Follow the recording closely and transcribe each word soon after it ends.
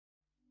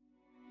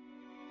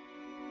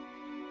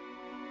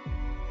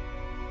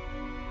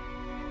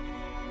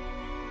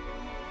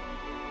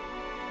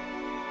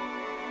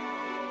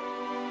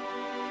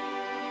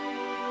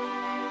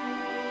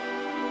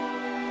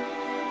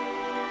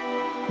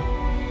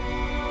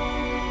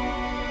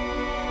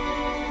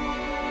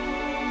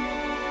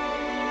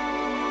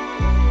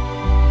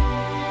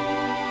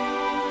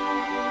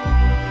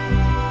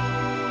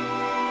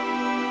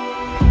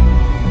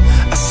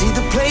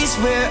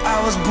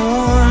was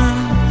born,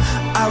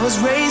 I was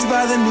raised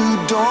by the new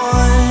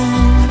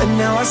dawn, and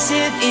now I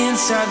sit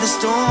inside the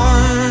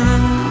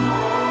storm.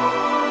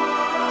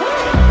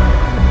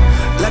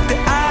 Like the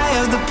eye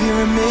of the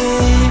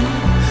pyramid,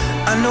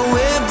 I know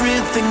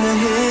everything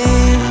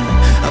ahead.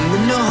 I'm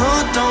in the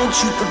hunt, don't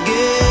you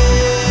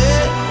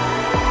forget.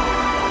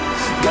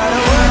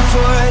 Gotta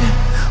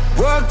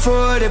work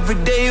for it, every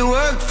day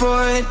work for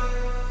it.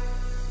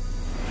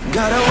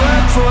 Gotta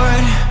work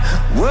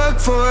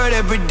for it,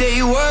 every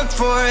day work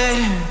for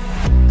it.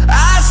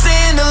 I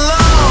stand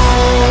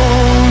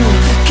alone,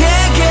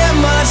 can't get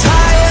much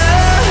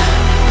higher.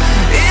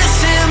 It's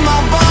in my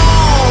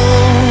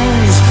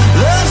bones,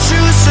 love's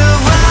true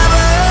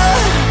survivor.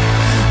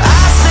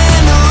 I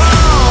stand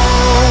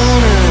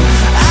alone,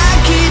 I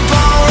keep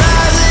on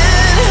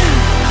rising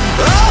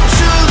up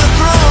to the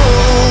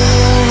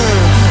throne.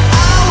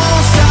 I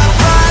won't stop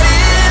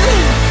fighting,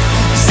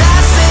 'cause I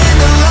stand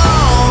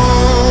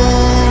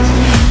alone.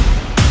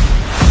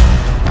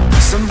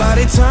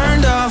 Somebody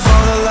turned off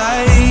all the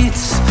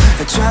lights.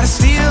 They try to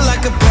steal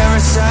like a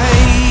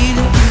parasite,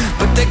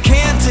 but they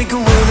can't take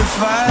away the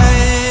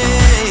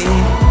fight.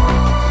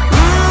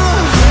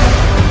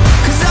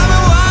 'Cause I've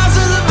been wise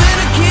as I've been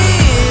a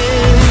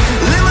kid,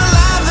 live my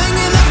life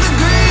hanging up the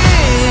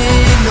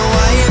grid. No,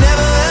 I ain't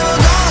ever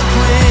gonna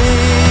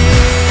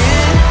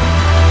quit.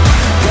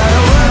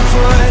 Gotta work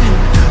for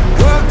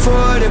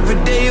it, every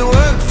day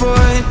work for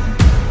it.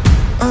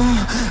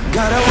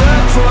 Gotta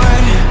work for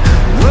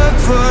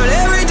it,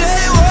 every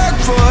day work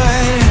for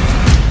it.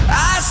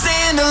 I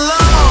stand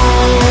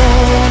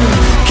alone,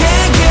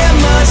 can't get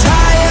much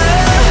higher.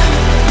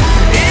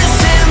 It's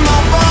in my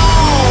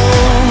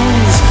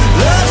bones,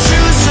 love's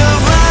true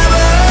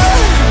survivor.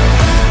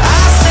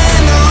 I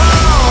stand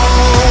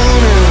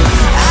alone,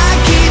 I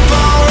keep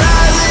on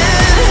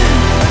rising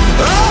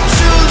up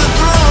to the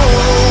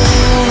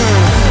throne.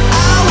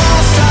 I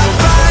won't stop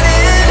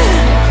fighting,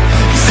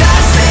 'cause I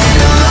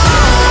stand alone.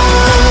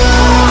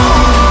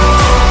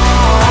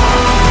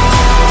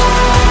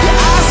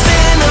 I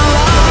stand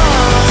alone.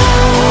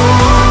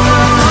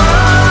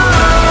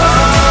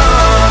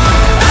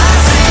 I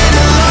stand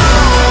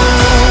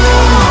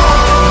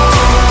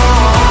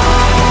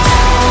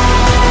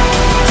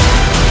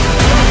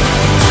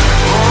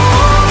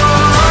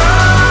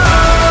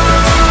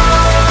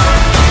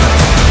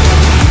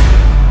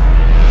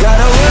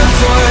Gotta work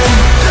for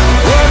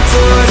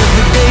it,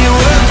 every day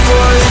work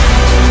for it.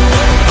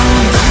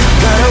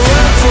 Gotta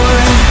work for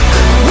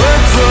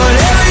it,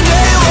 every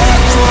day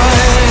work for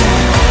it.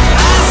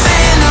 I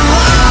stand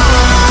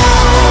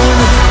alone,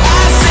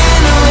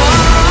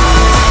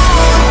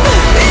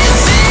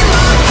 it's in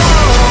my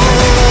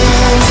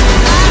bones.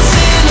 I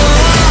stand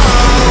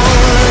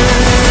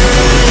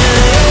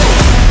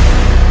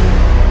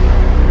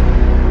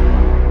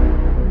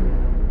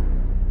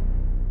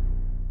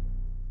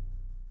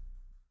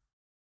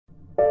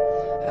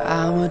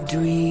I'm a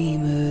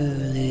dreamer,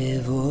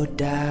 live or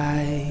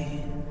die.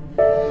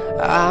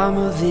 I'm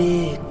a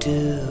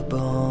victor,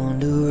 born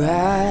to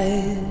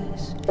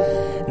rise.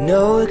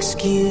 No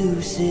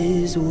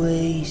excuses,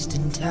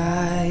 wasting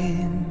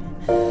time.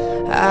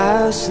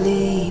 I'll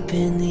sleep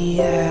in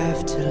the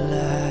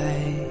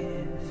afterlife.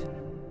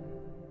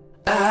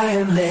 I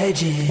am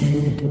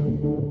legend.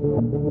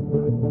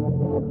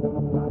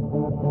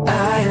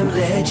 I am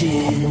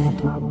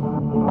legend.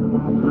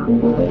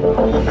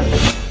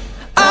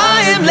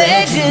 I am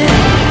legend.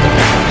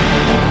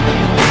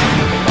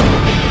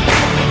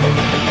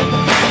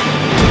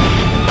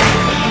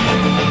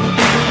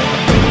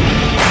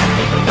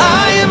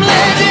 I am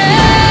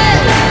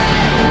legend.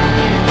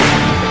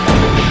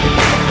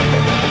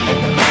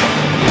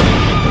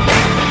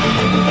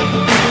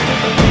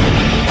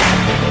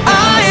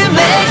 I am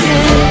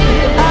legend.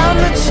 I'm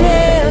the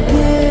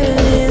champion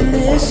in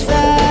this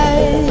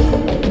fight.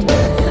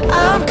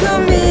 I'm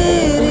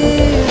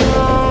committed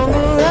wrong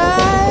or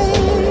right.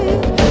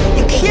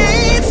 You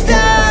can't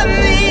stop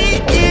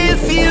me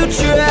if you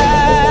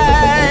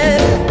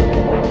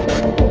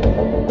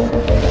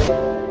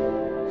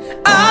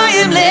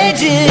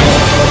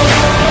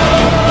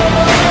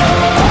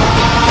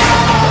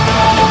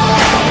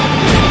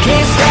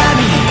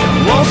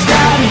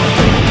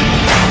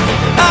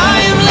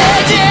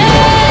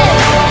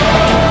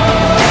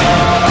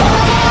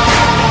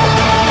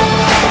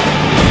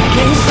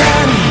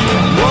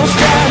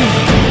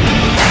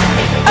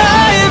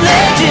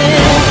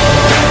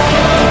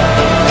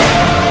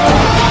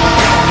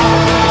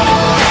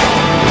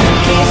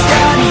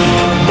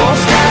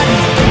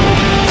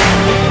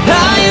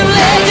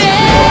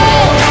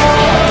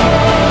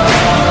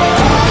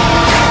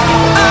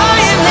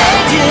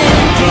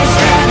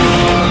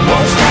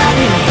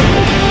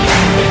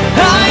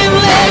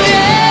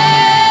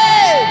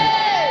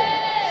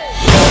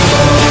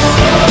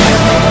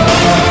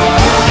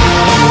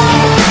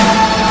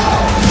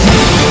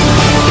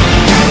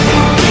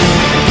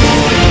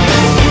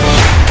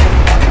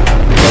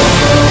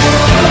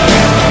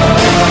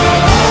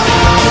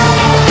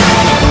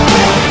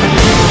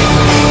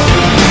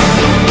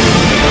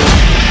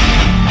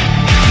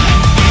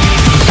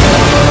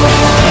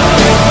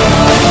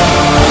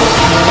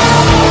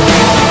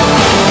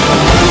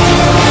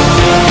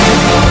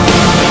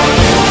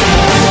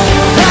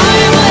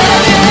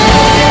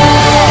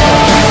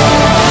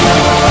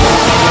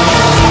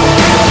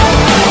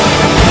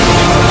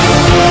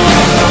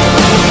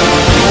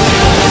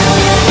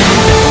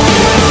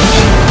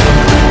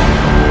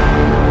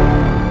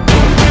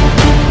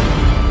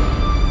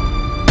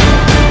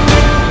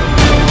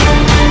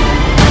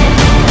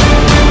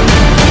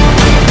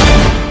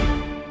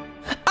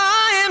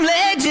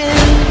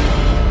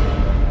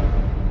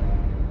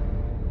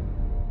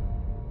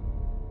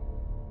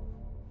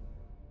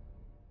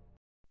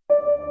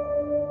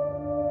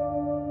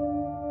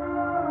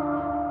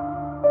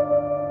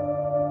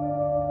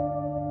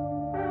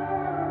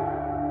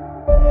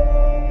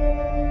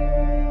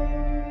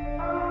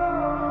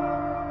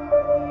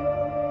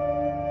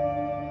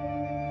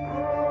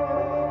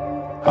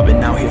I've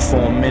been out here for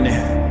a minute,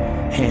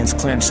 hands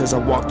clenched as I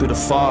walk through the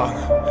fog.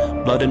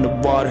 Blood in the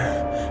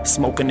water,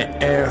 smoke in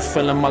the air,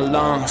 filling my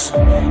lungs.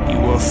 You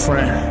were a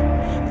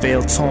friend,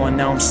 veil torn,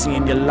 now I'm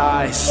seeing your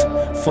lies,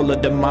 full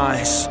of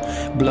demise.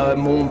 Blood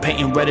moon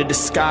painting red of the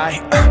sky,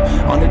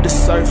 under the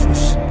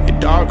surface, your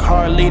dark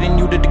heart leading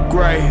you to the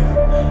grave.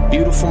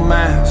 Beautiful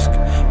mask,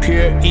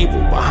 pure evil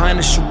behind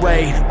the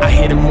charade. I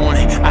hear the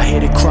mourning, I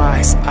hear the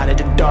cries, out of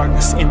the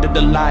darkness, into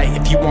the light.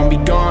 If you want me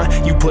gone,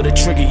 you put a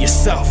trigger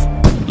yourself.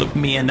 Look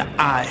me in the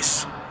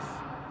eyes.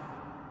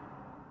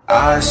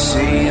 I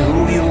see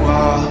who you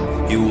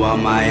are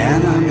my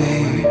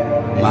enemy,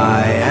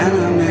 my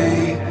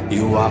enemy,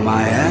 you are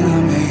my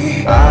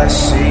enemy. I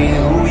see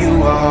who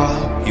you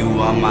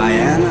are my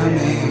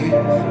enemy,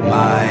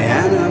 my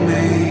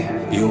enemy,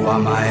 you are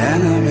my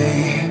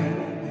enemy.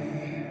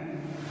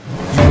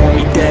 You want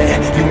me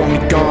dead, you want me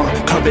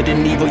gone, covered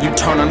in evil, you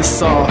turn on the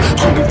saw.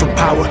 Hungry for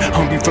power,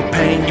 hungry for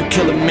pain, you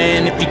kill a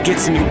man if he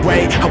gets in your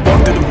way. I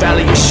walk through the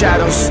valley of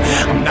shadows,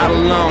 I'm not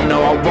alone,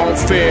 no I won't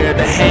fear.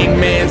 The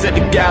hangman's at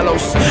the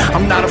gallows,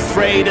 I'm not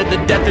afraid of the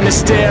death in the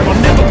stare.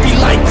 I'll never be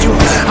like you,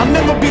 I'll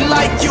never be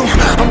like you.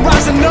 I'm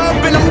rising up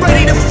and I'm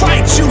ready to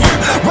fight you,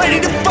 ready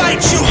to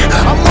fight you.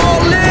 I'm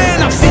all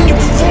in, I've seen you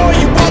before,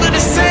 you all are the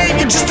same.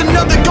 You're just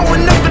another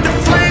going up in the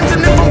flames.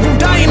 And if I'm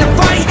dying to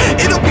fight,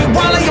 it'll be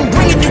while I am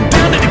bringing you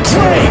down to the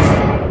grave.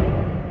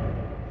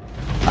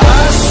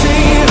 I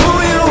see who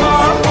you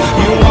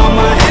are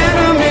my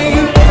enemy,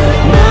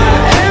 my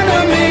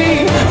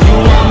enemy, you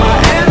are my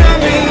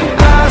enemy.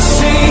 I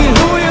see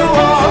who you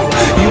are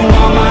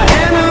my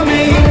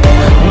enemy,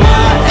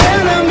 my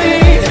enemy,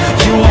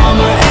 you are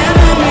my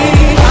enemy.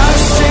 I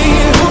see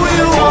who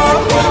you are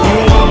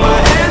my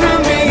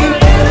enemy,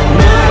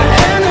 my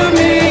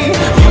enemy,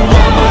 you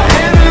are my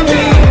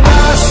enemy.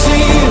 I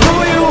see who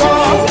you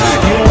are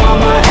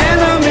my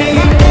enemy,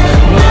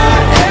 my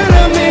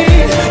enemy,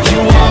 you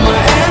are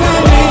my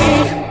enemy.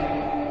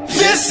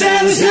 This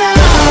ends now.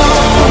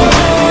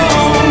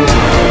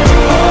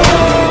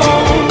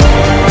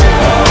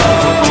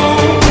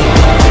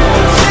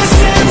 This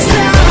ends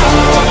now.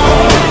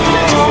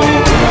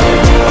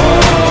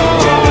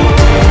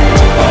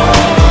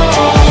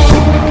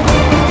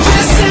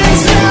 This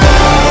ends now.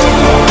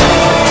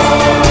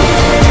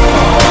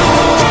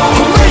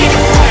 I'm ready to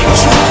fight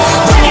you,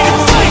 ready to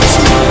fight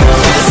you.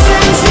 This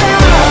ends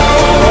now.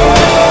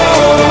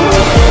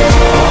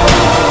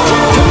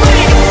 I'm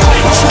ready to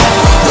fight you,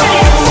 ready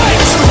to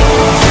fight you.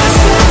 This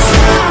ends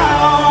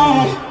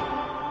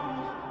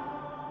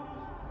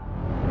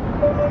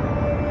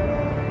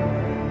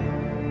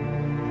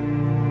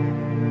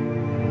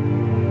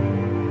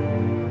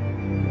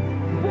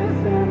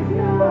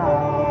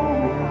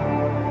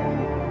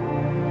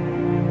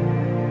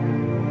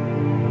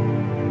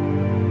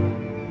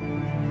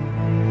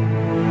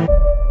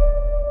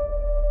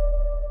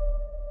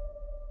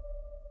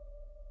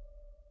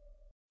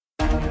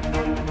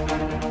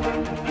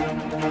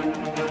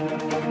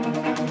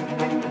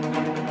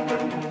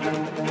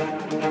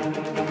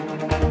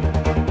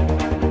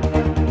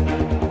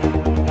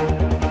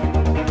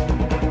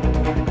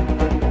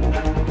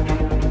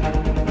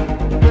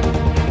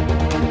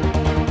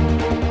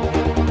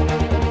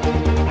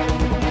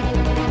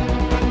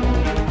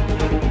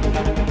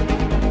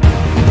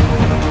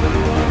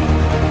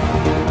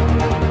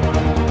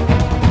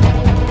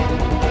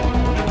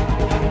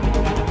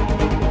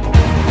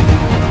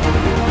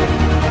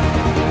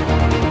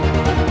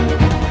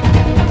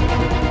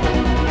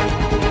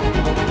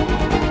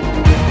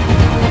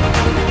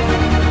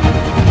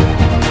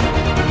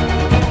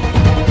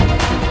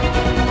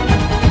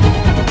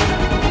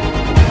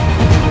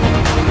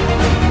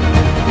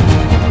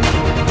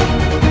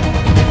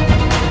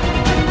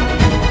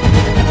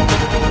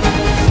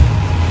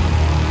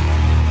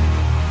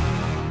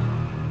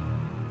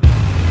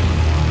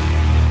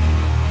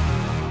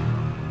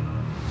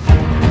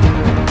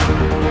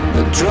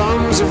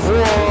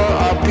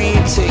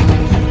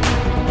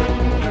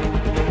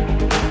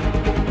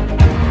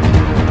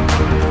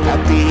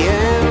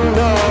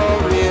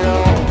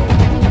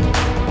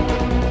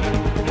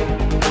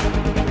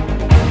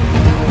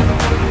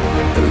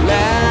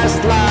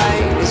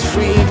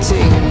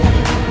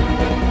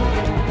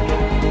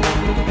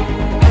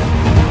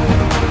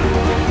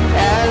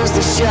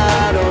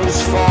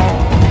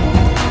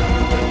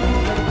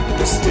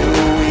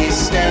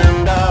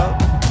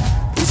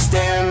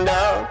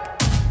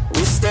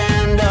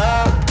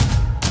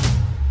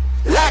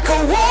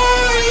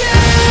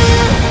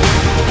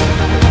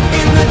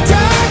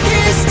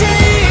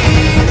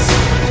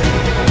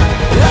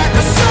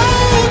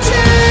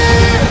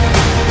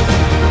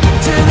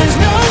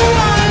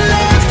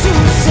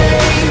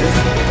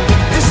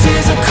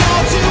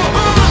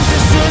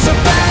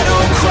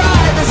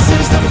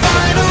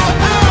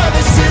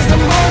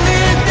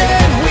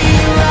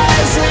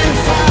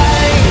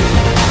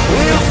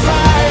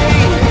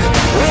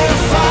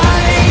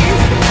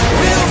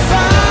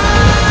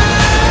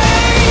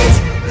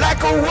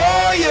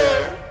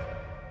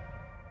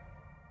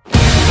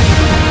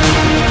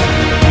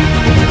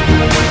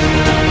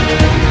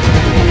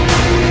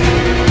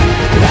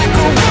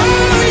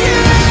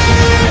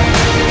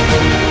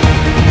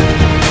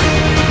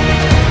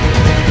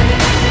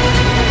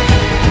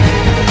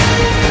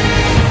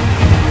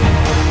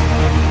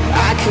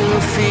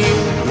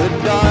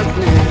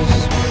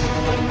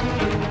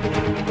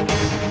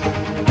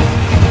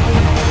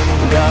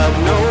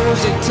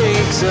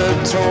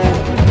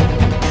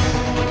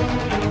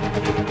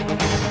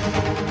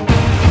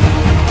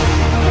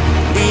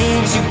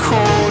leaves you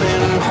cold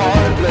and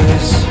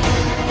heartless.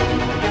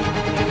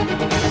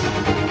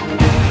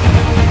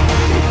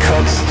 It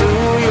cuts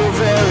through your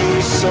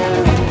very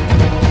soul,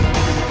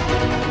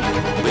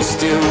 but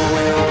still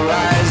we'll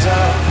rise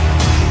up,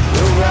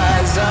 we'll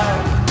rise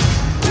up,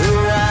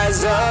 we'll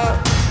rise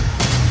up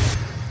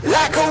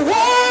like a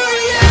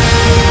warrior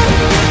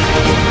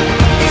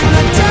in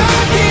the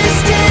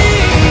darkest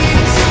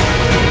days,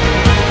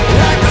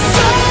 like a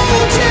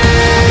soldier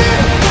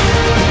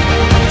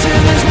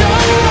till there's no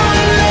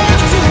one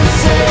left to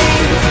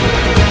save.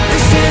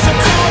 This is a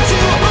call to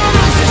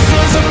arms, this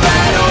is a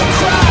battle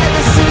cry,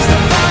 this is the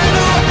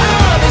final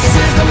hour, this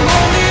is the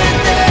moment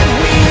that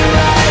we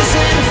rise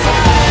and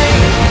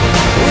fight.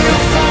 We'll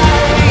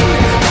fight,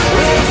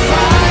 we'll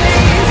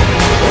fight,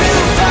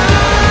 we'll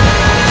fight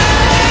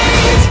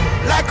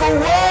like a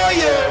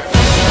warrior.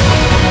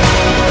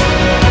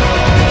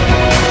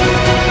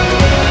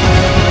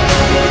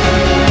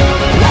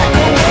 Like a warrior. Like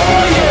a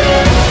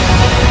warrior.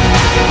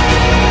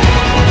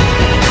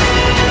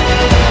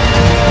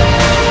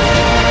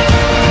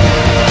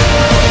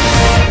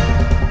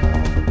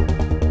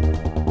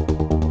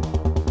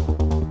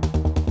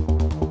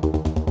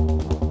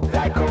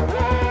 Like a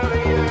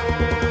warrior.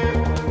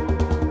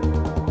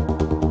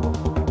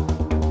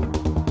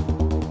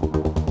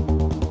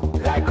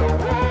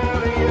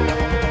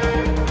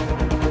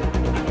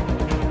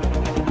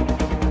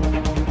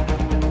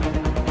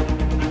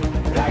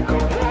 Like a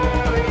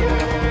warrior.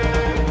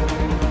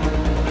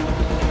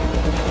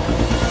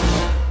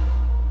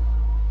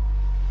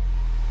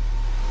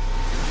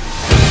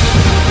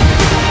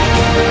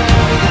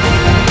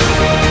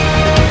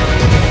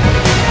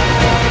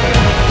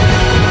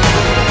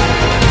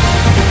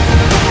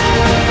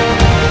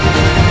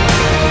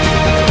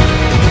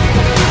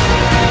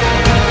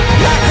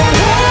 Like a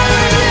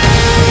warrior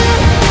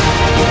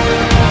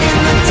in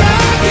the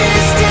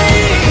darkest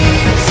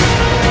days,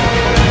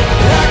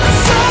 like a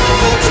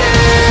soldier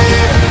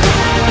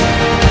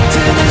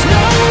till there's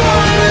no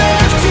one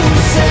left to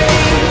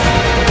save.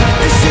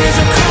 This is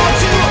a call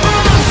to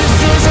arms, this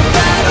is a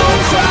battle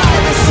cry,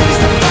 this is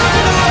the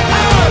final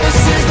hour,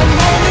 this is the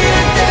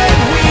moment that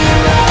we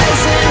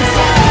rise and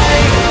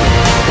fight.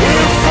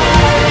 We'll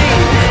fight,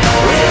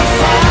 we'll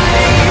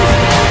fight,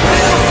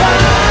 we'll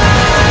fight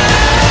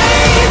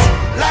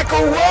like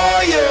a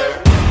warrior.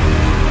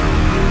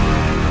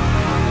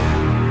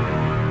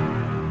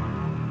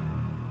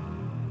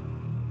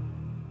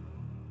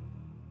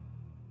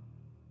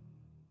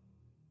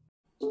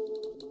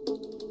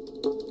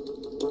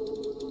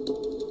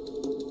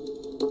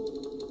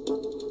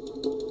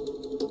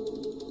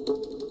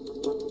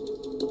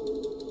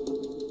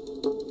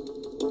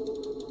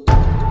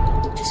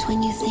 Just when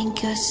you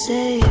think you're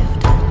saved,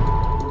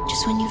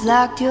 just when you've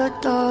locked your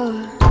door,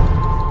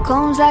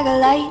 comes like a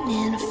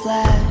lightning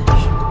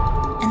flash,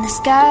 and the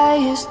sky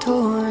is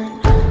torn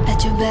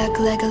at your back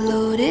like a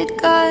loaded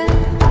gun.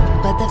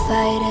 But the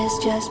fight has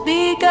just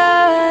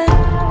begun.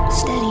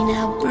 Steady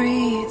now,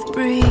 breathe,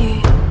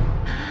 breathe.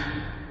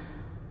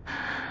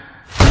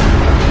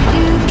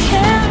 You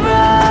can't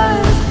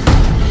run,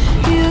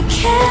 you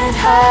can't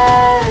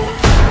hide.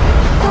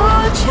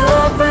 Hold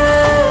your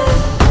breath,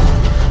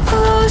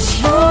 close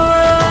your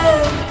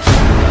eyes,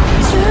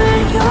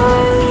 turn your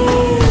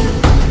ear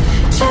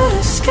to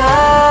the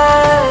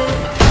sky.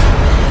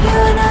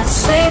 You're not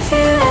safe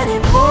here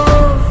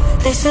anymore.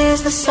 This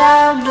is the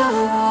sound of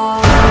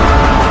war.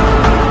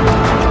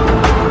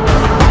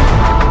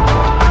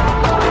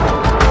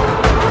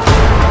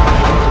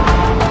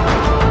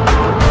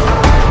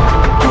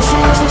 This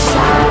is the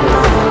sound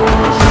of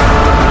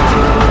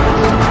war.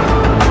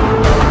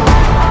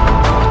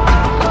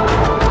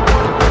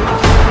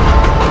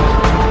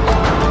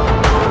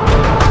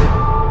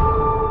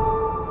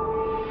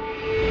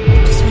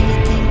 Just when you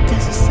think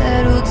there's a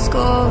settled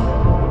score,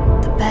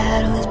 the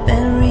battle has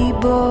been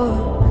reborn.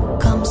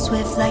 Come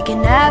swift like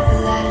an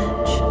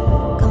avalanche,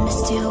 come to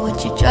steal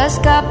what you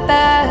just got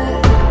back,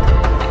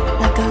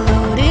 like a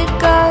loaded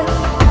gun,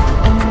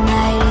 and the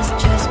night has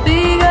just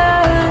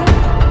begun.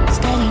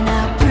 Steady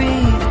now,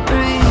 breathe,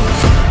 breathe.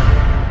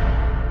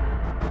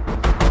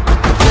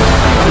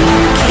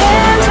 You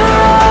can't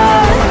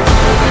run,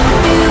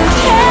 you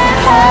can't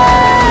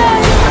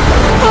hide.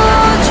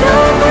 Hold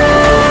your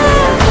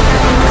breath,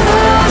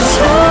 close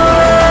your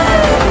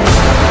eyes,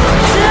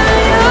 turn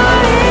your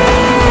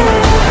ear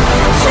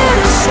to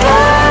the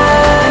sky.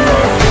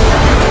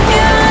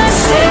 You're not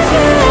safe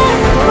here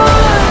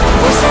anymore.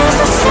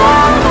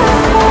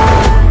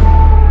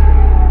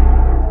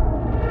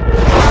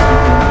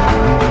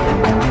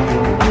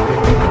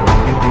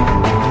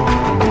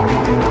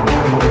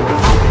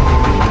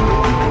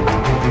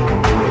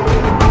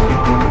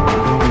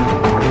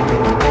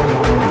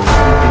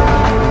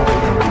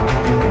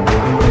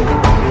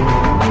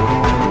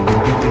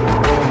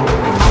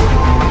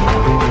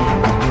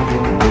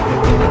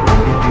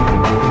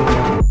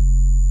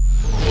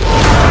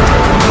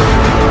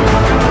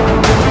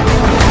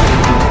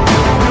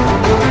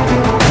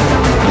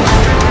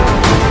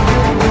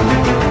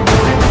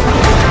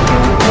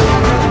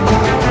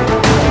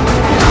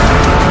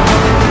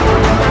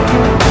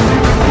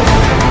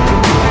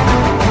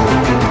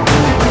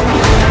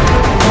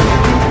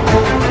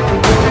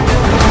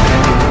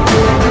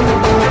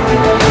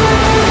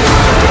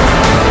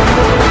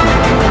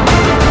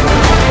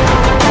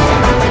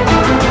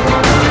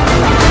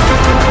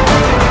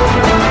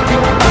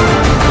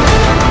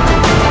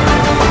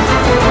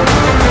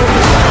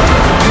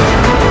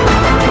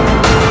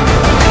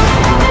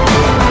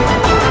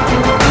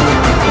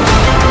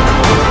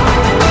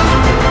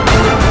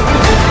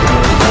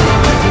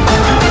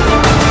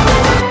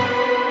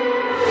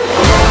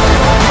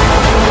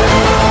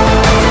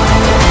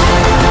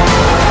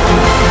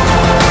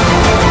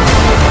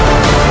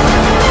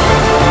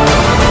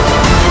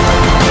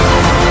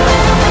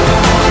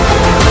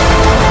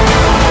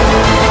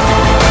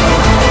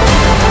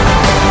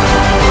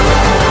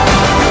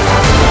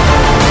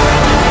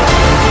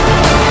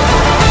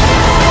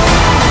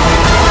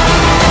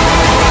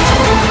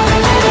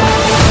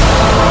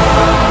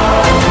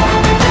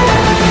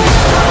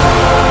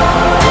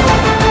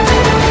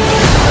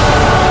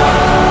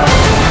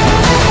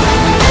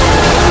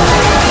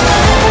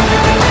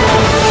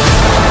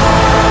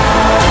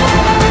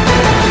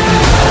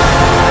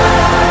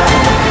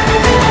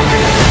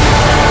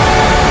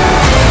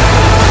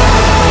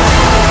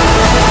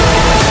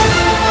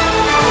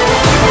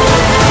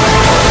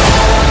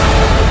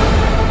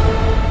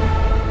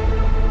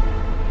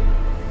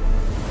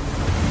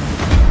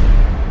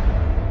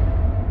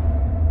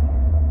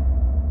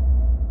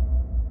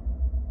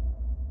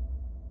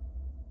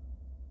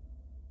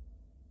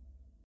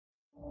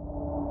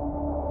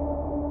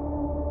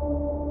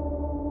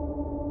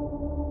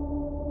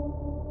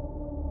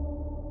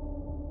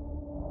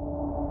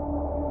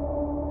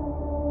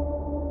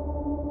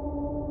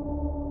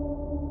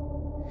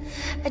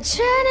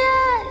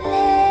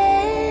 Adrenaline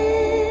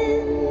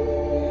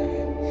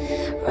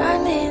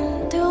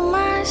running through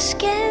my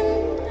skin.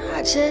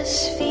 I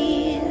just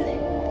feel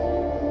it.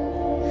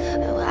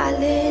 Oh, I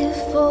live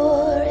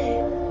for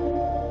it.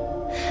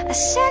 A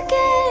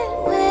second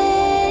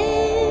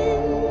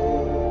wind,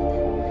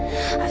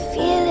 I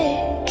feel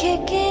it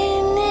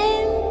kicking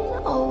in.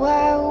 Oh,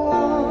 I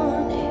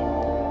want it.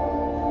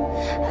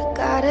 I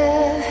gotta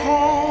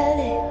have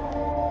it.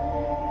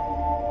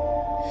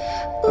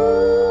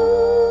 Ooh,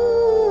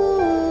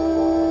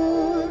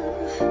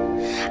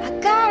 I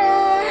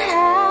gotta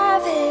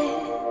have it.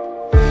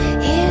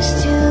 Here's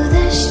to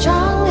the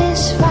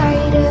strongest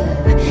fighter.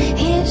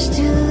 Here's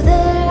to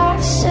the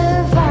last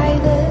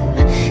survivor.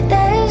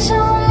 There's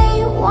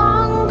only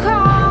one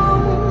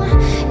crown.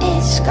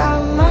 It's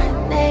got my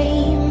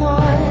name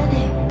on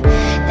it.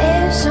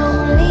 There's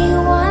only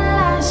one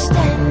last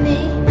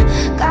standing.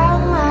 Got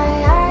my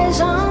eyes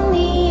on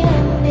the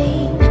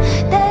ending.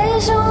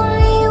 There's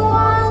only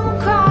one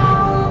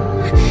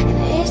crown, and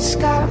it's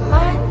got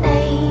my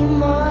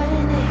name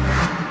on it.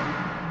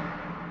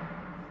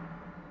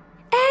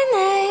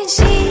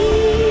 Energy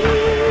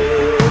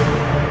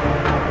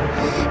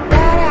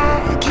that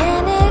I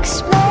can't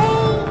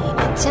explain.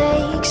 It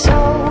takes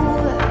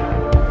over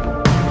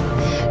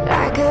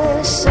like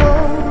a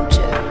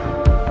soldier.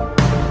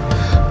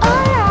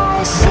 All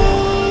I see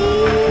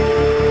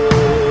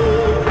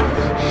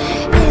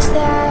is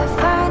that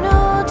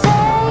final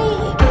day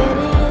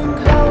getting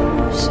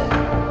closer.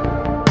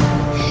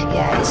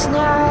 Yeah, it's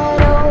not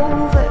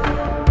over.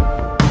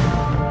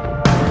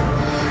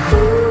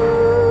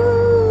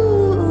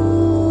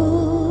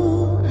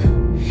 Ooh,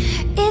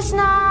 it's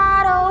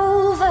not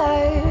over.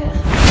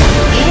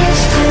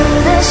 Here's to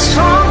the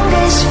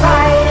strongest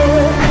fighter.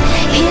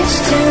 Here's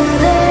to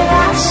the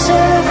last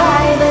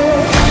survivor.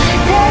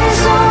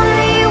 There's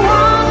only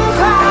one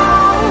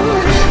crown.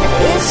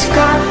 It's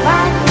got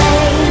my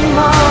name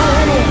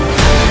on it.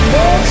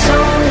 There's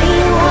only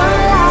one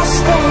last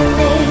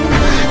standing.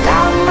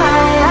 Got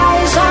my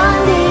eyes on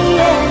the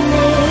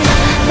ending.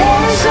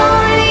 There's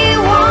only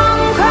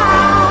one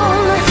crown,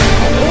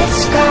 and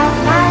it's got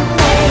my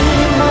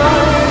name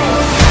on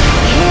it.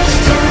 Here's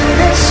to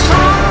the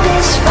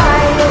strongest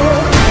fighter.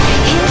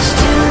 Here's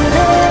to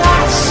the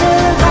last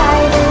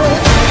survivor.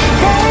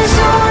 There's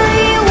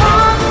only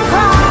one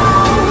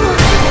crown,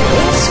 and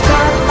it's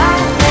got my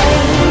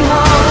name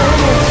on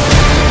it.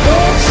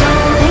 There's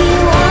only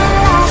one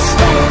last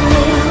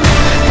standing.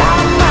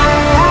 Got my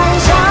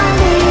eyes on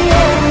the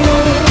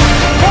ending.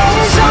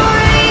 There's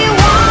only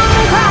one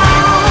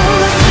crown,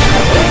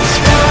 and it's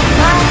got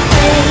my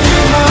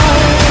name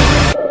on it.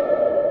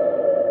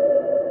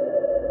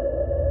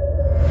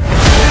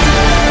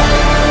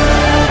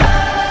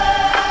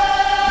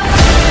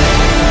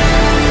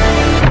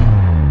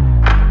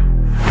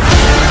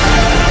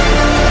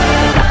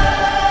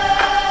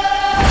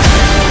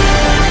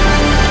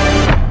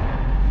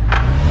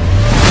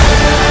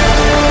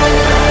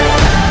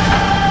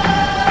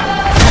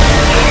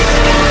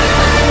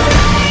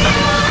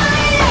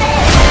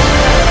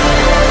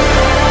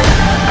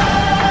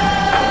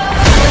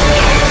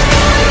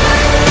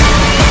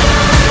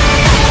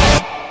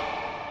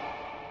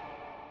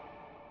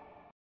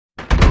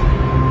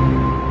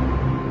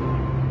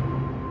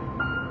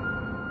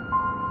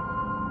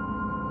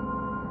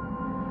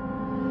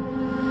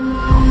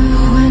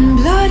 When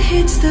blood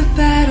hits the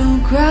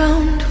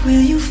battleground,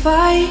 will you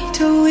fight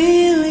or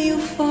will you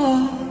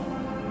fall?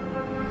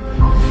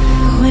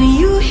 When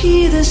you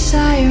hear the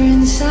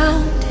siren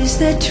sound, is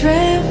there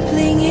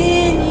trembling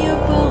in your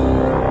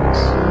bones?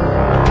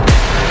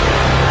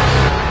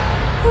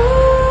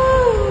 Ooh,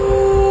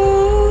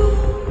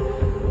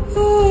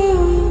 ooh,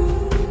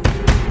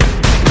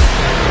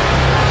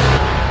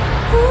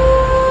 ooh.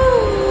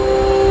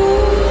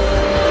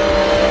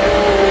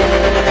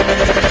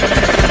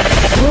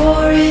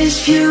 War is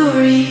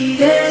fury,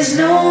 there's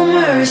no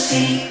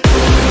mercy.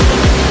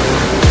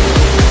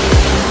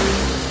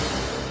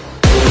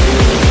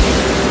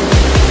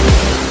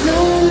 No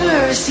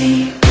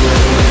mercy.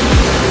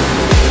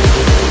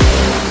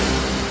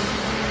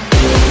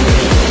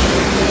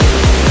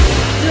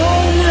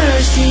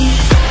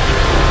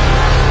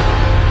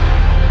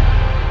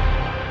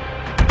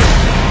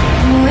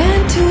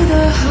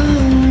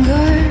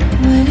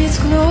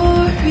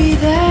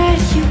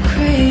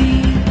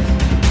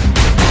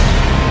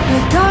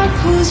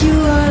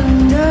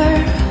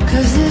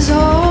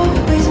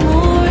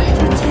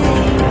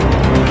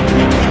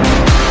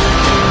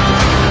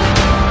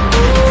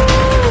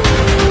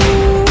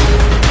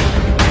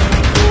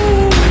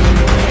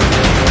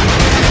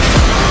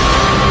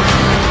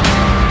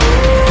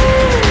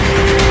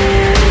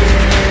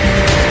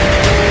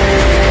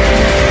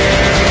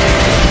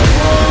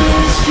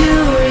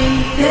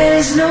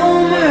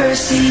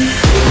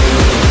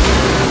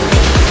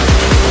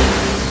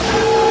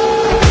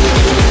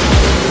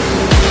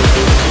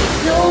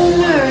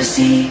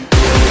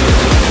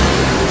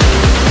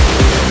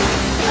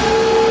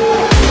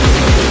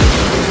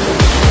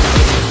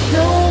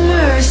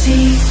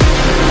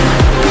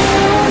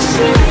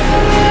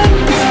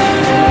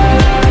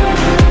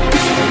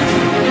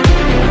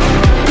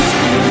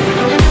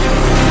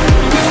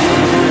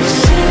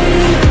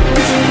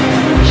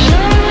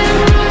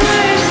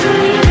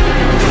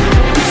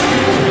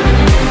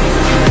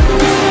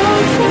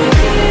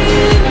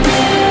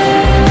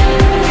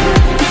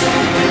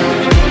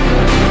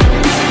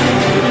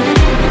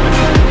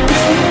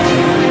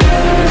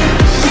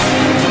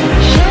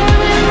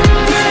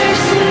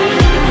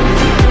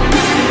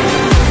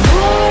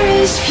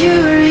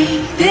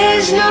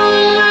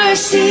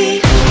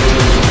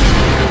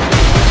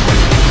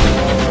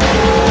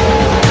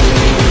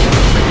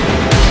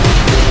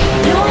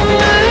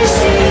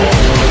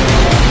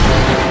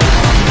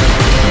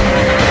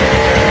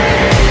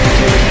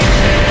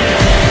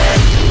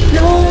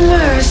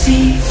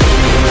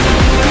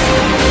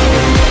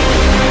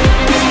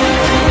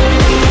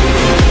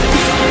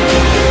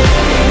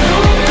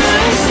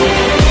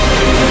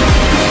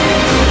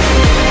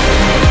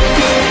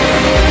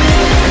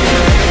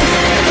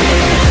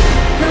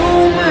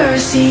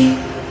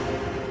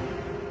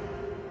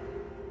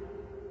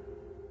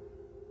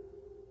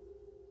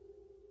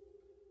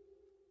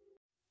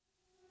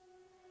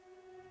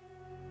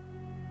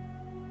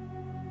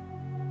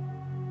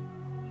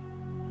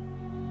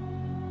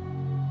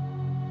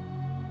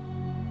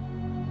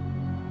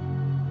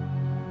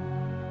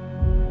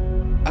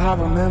 I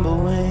remember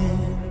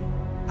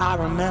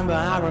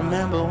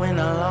when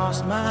I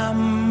lost my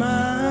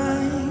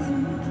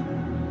mind.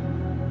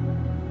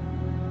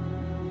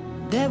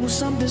 There was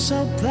something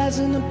so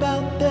pleasant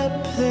about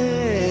that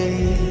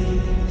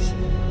place.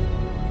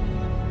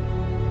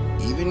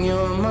 Even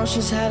your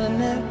emotions had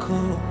an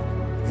echo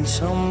in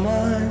so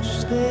much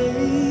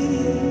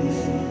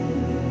space.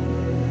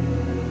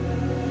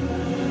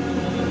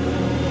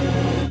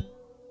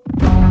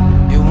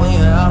 And when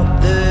you're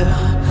out there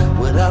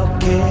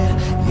without care,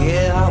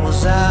 yeah, I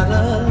was out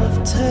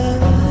of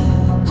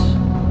touch.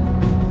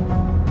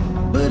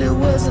 But it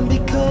wasn't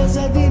because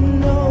I didn't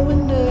know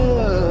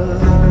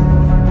enough.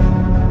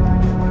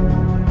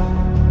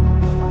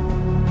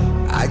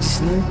 I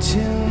just knew too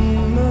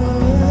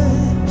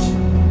much.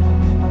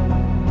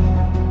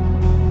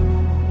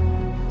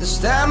 Does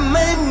that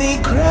make me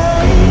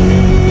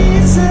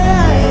crazy?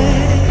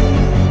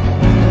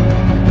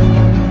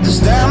 Does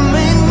that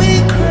make me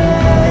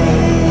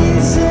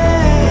crazy?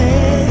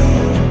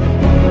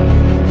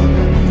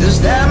 Does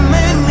that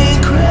make me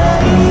crazy?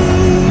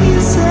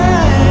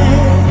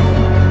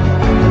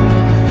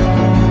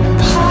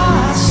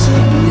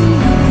 Possibly.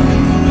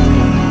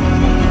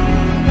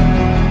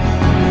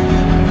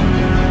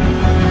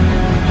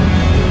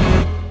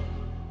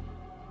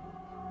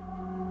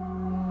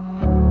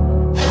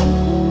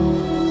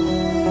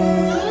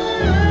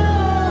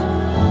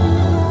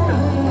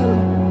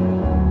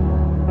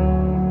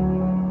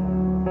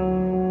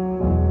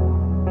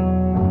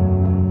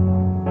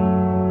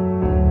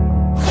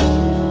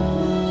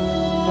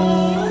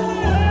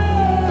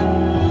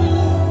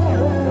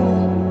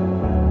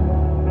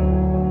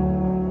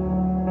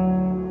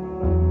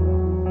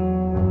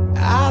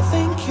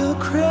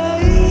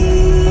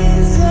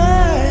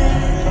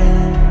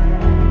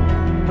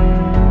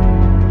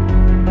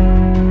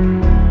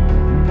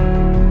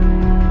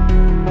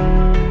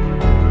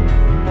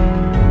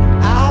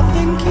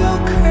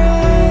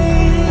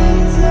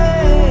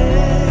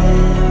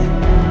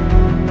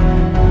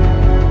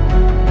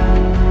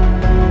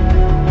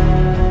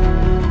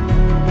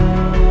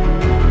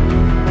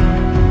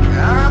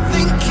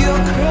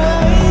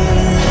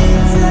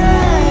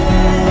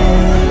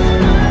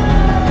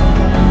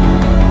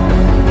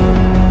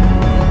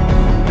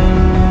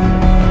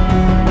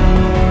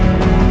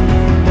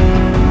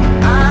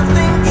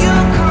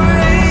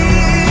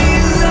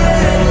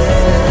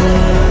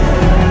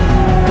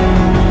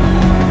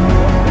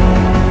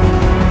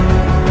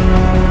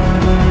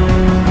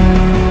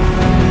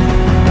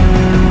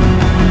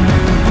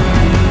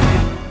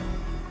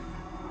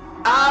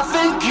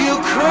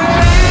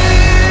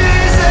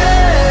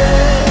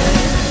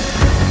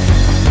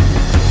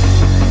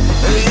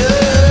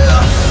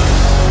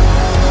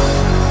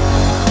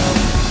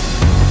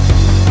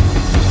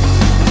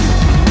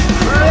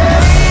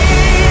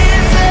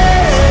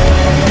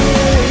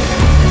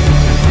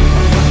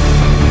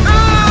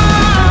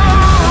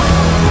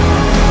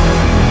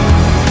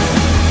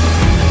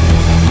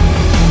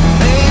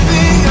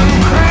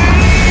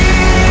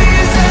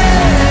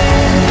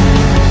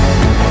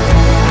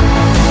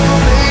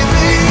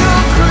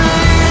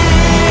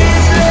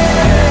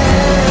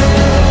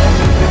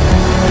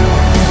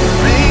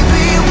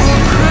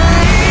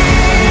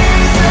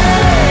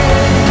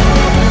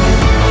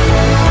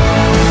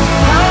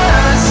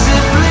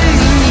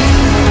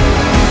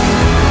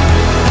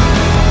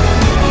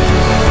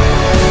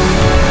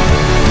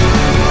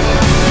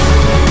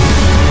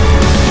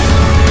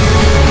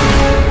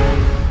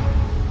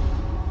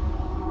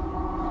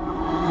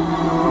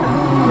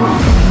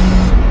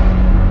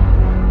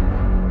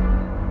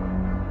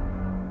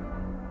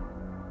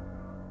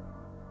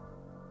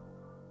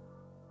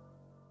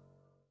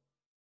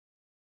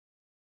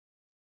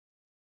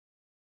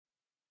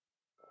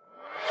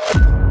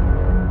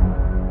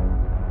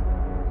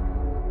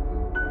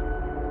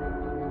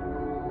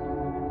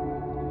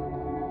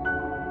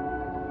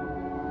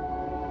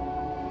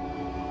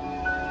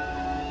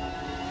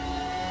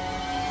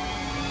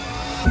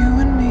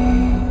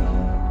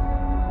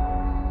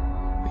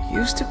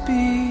 Used to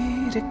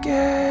be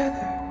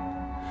together,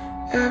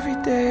 every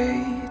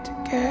day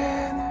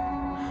together,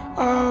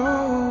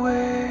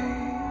 always.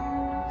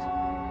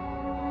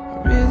 I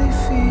really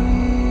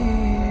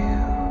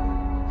feel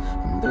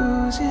I'm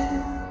losing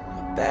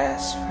my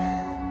best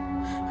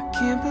friend. I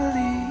can't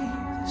believe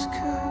this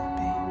could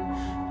be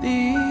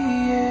the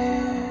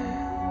end.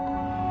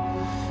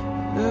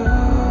 It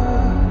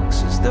looks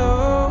as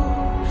though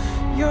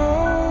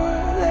you're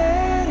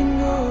letting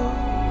go.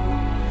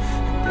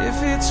 And if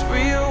it's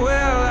real,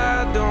 well,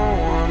 I don't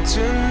want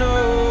to know.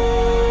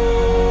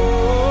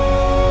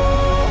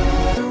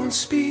 Don't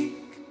speak,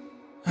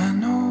 I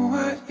know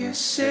what you're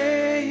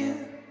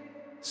saying,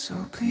 so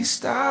please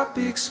stop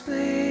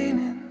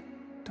explaining.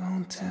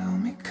 Don't tell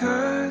me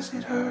 'cause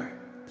it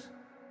hurts.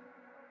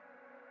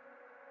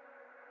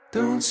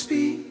 Don't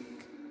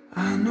speak,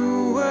 I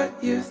know what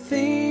you're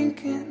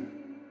thinking.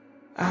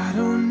 I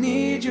don't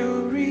need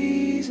your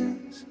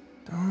reasons.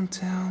 Don't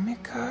tell me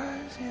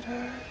 'cause it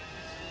hurts.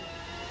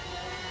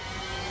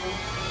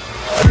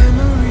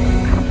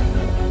 Memories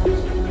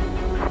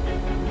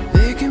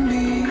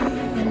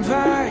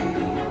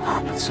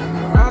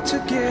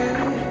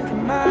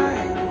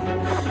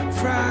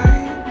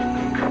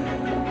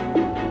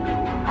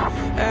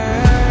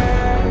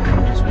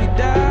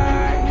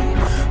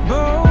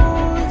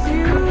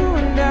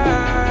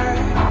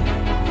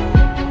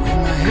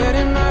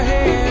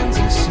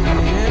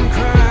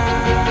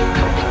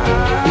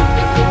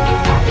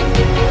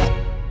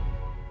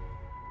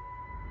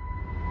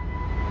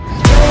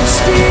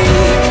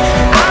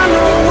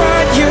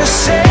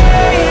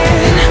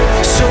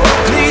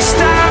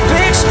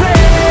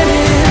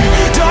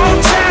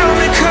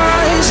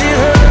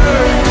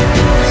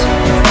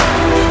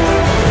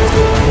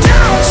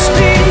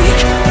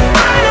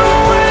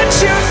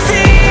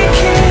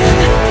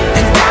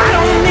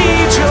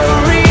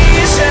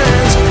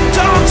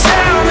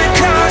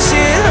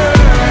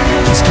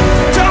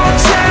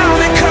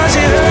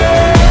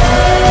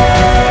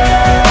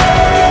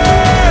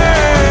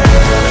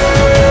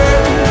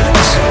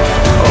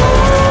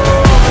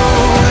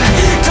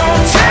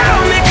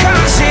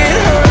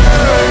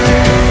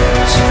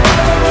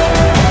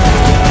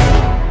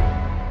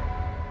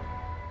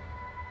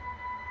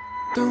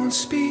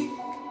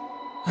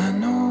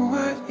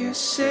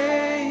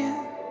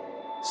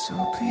So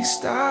please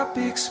stop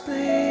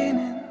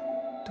explaining.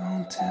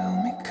 Don't tell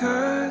me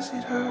 'cause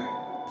it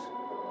hurts.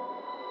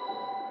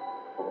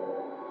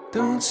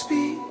 Don't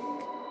speak,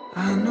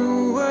 I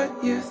know what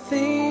you're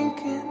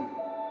thinking.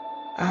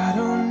 I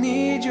don't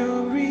need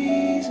your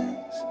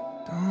reasons.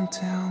 Don't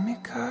tell me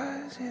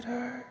 'cause it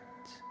hurts.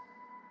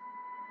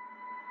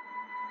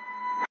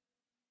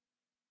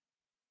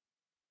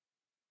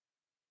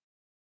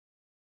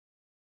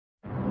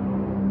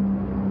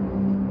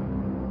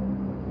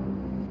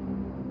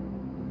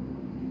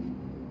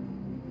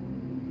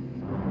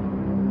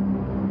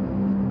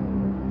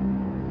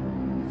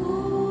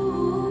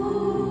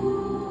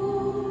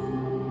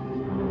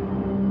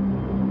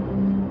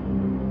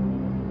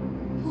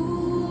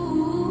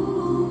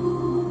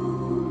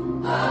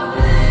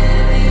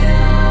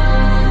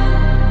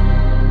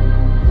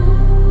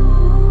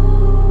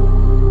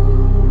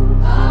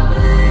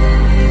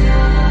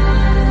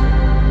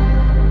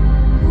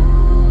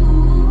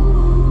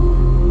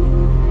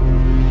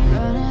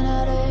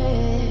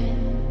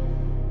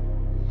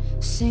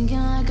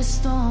 Sinking like a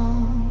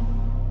stone,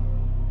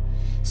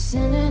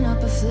 sending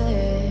up a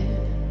flare,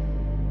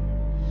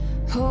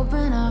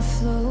 hoping I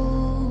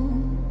float.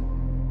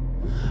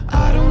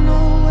 I don't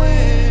know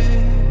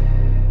where,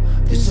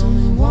 there's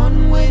only one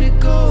way to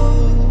go.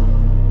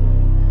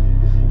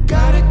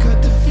 Gotta cut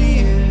the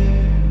fear,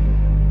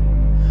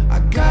 I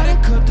gotta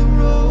cut the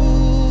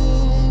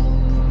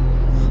rope.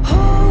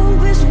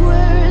 Hope is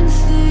wearing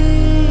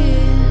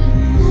thin,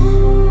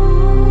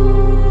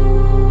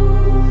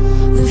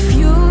 the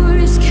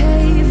fury's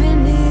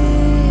caving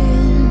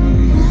in,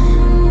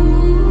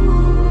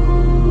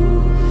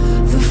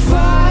 the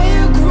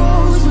fire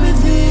grows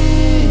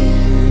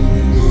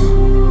within.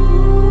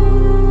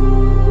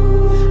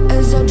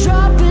 As I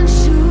drop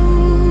into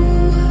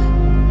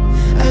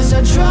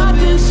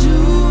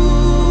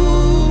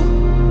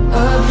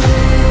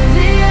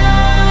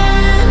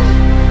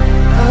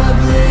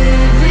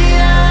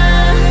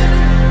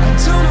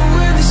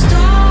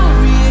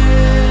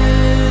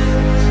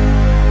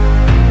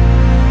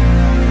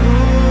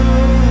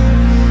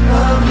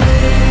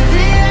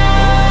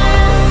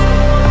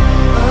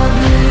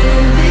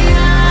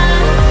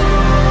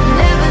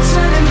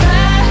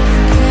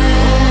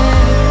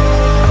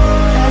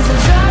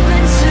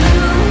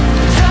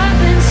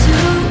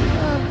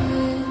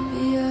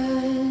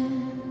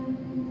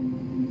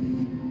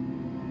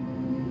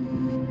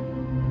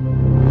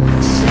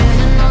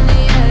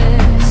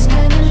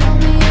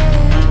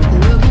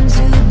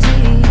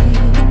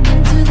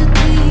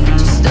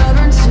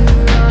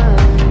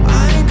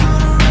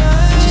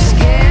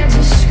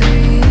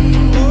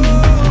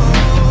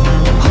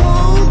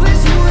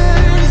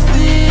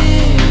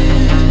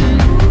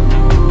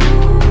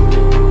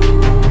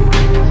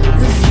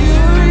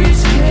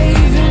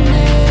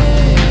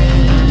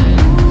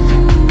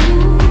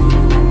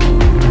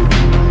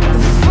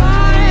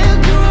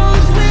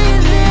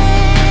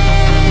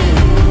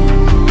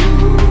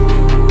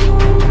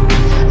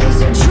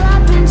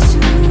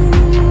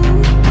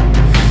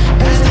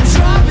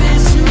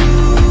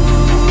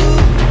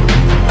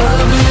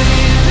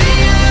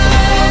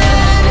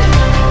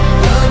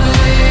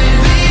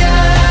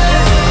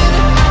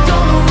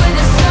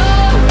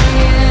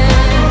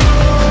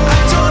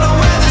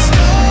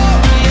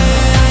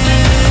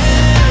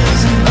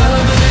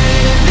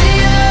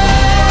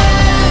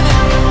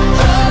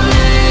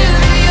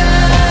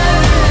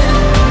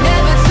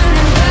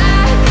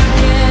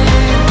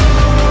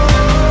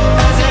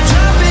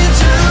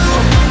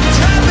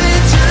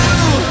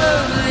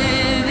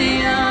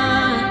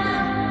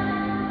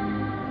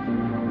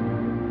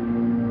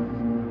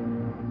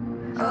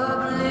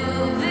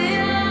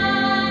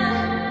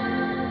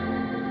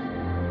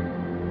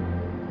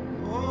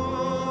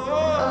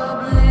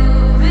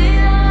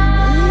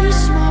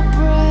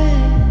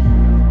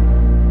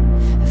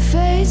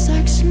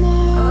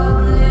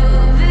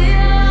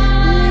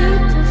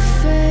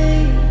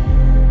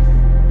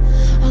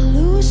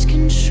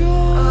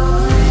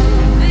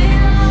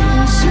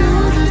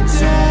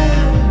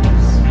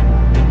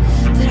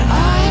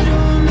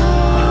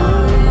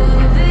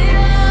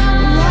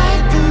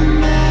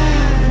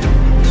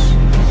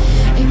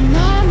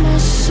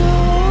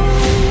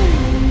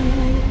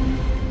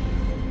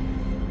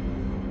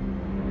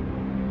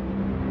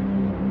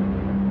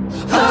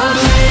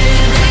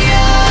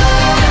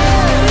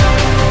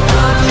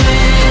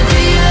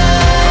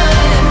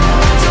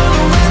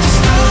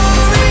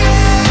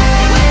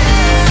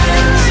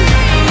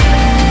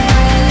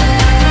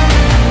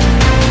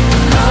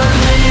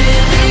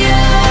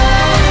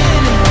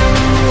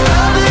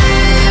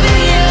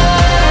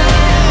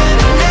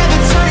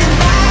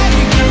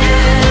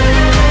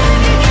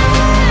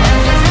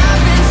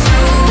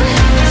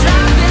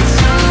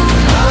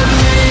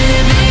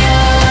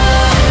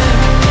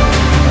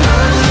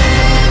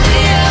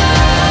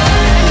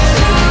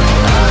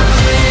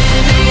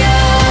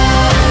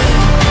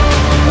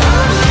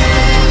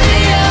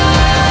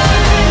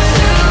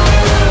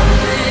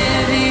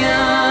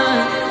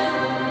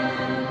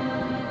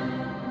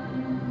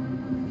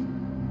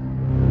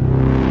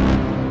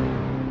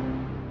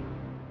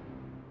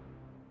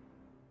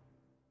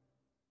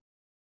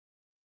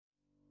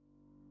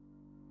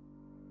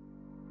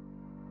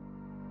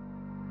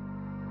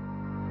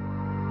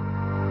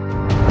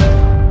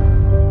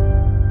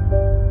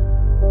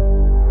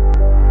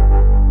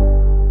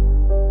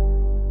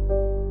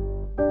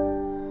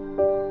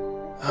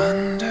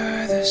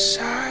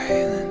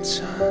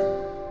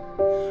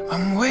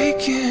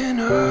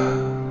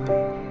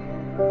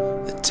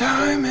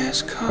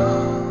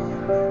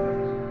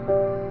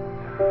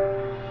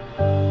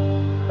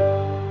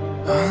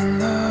on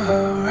the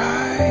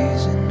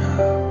horizon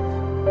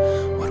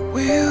of what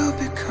will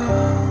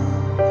become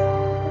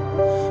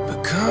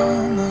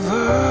of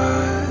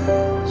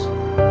us.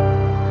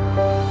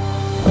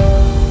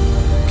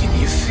 Can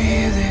you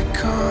feel it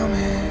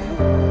coming?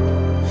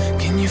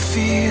 Can you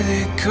feel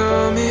it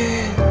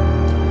coming?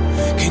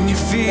 Can you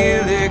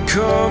feel it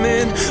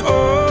coming? Oh,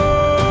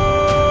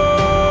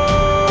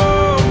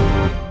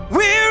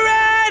 we're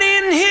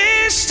writing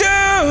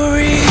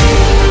history.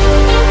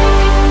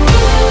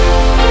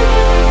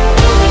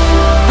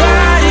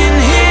 Writing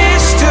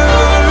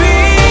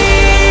history.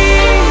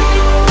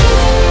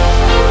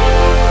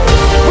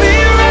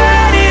 We're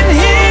writing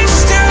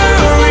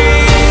history.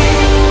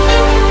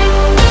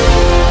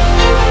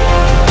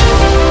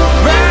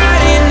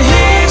 Writing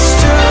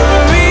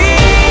history.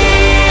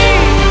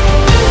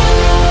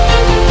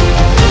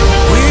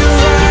 We're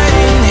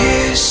writing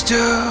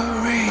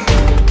history.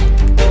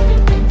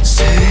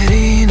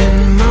 Setting in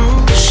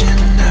motion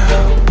now.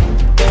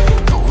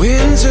 The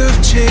winds of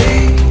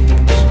change.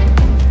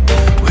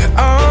 We're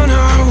on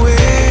our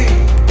way.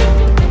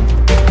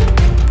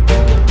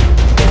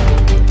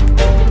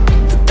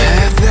 The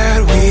path that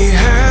we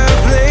have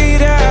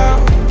laid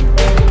out.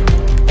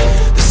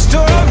 The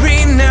story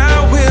now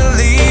will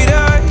lead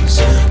us.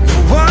 No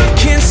one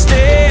can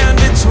stand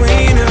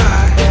between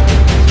us.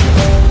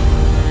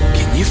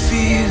 Can you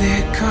feel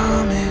it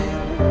coming?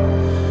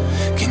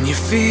 Can you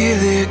feel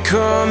it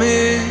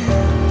coming?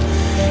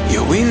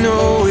 Yeah, we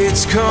know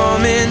it's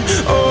coming.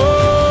 Oh,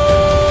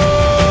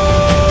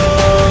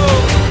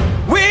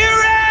 we're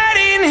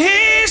writing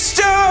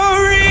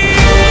history.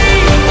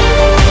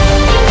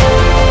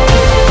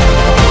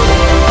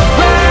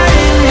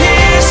 Writing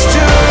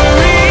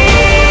history.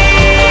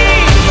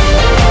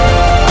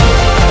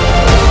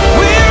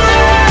 We're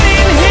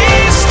writing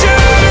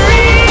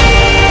history.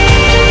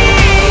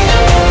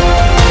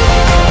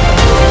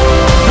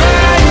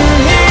 Writing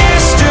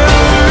history.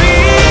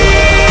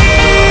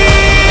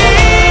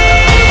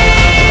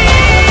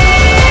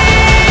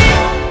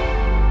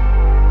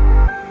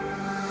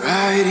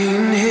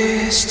 Writing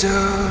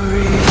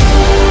history.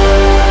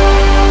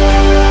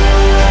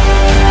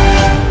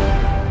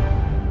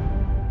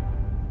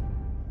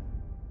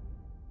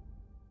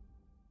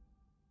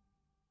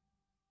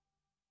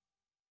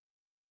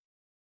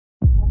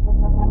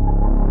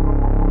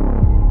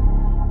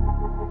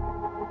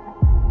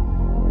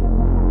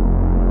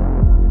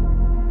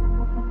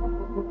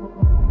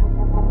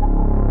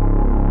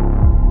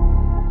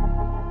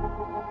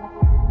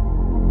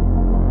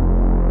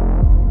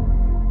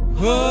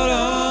 Put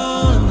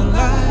on the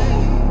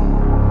light,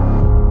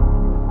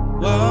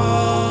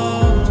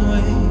 walk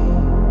away,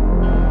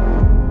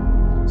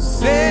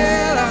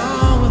 sail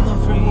on with the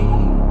free,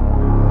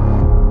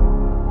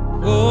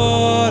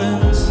 golden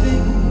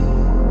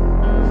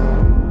seas,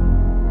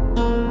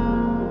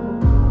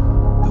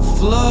 the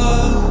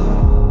flood,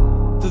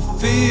 the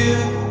fear,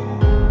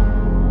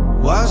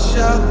 wash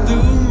out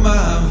through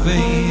my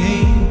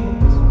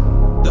veins,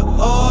 the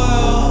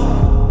oil,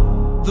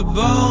 the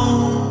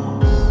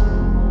bones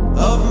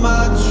of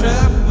my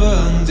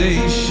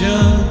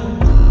trepidation.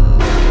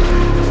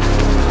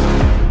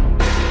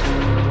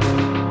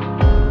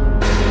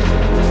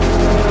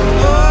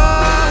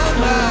 Oh,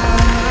 my.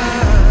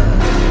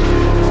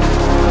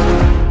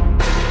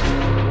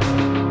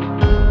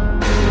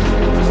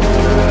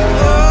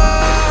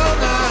 Oh,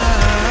 my.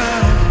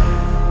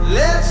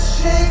 Let's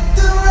shake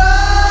the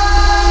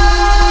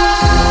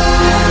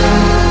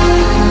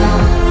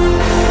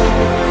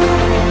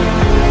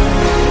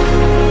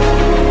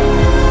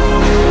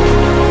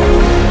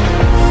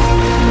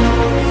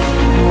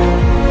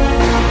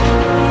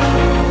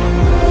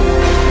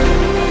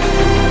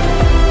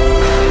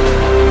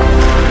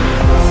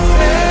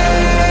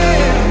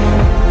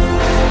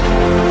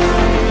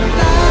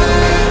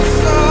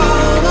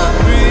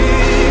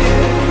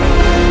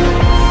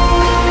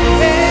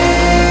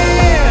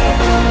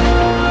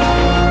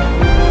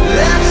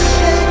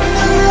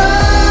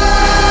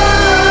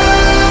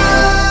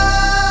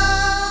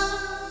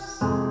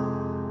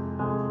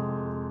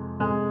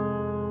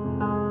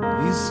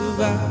we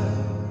survive.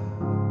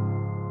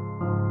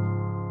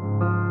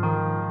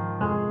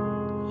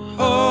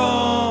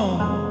 Oh,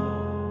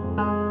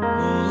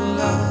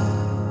 alive.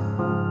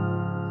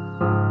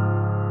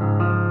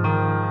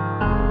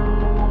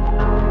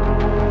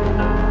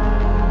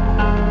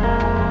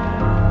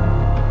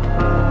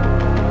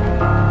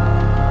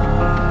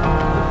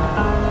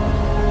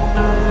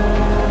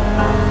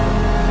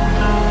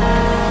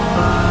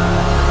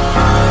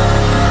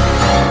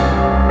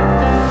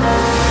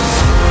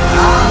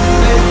 I'll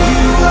set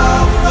you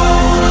up for